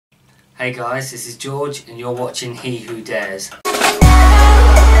Hey guys, this is George and you're watching He Who Dares.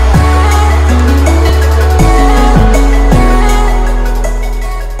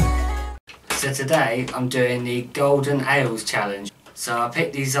 So today I'm doing the Golden Ales Challenge. So I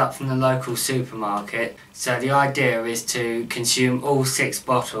picked these up from the local supermarket. So the idea is to consume all 6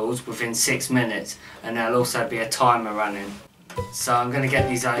 bottles within 6 minutes, and there'll also be a timer running. So I'm going to get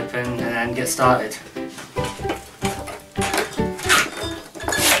these open and then get started.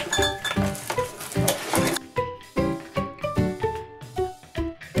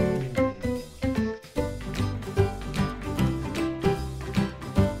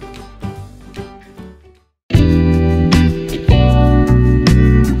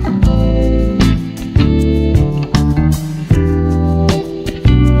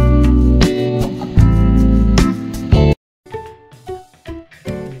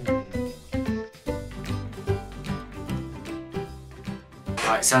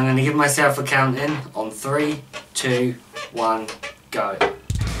 Right, so I'm going to give myself a count in on 3, 2, 1, go.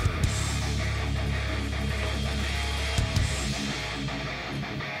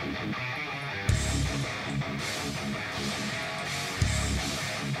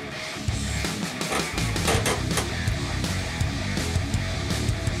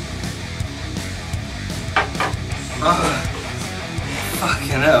 Oh,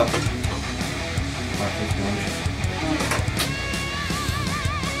 fucking hell.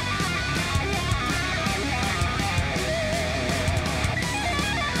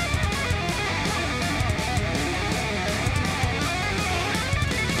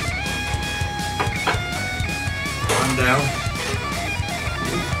 One down.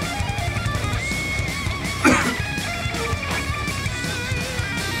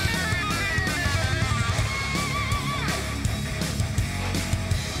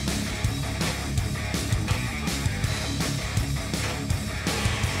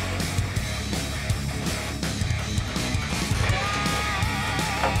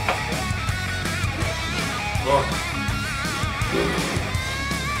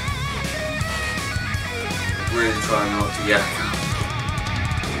 Really trying not to yak.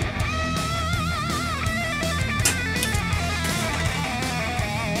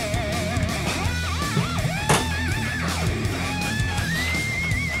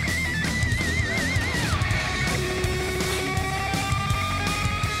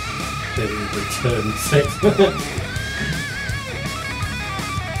 Didn't return 6 minutes.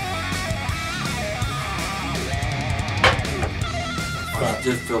 I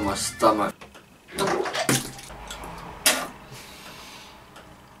just feel my stomach.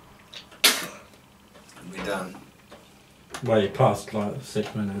 We're done. Well, you passed like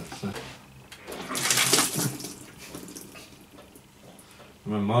 6 minutes. So. I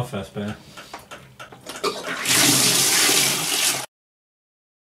remember my first beer.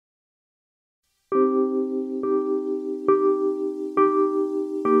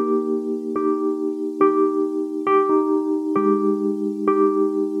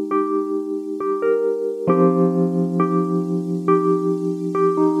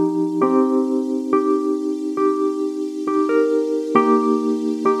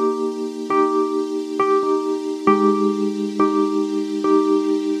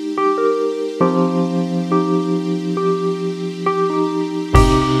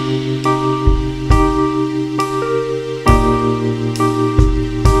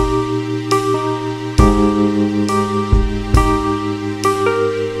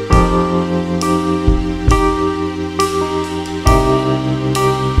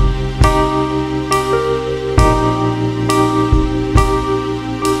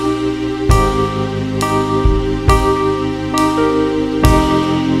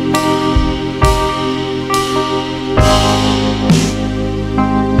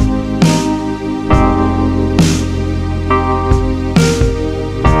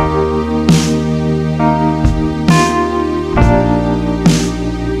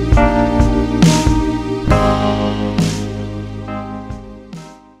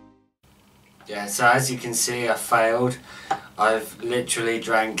 Yeah, so as you can see, I failed. I've literally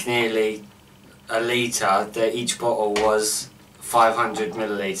drank nearly a litre. Each bottle was 500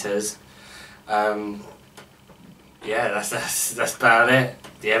 millilitres. Yeah, that's about it.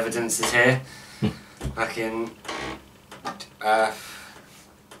 The evidence is here. I can.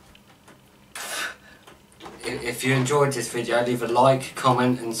 If you enjoyed this video, leave a like,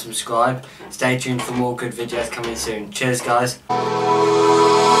 comment and subscribe. Stay tuned for more good videos coming soon. Cheers guys.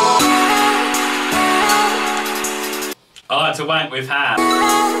 I like to wank with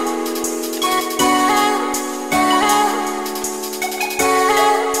hands.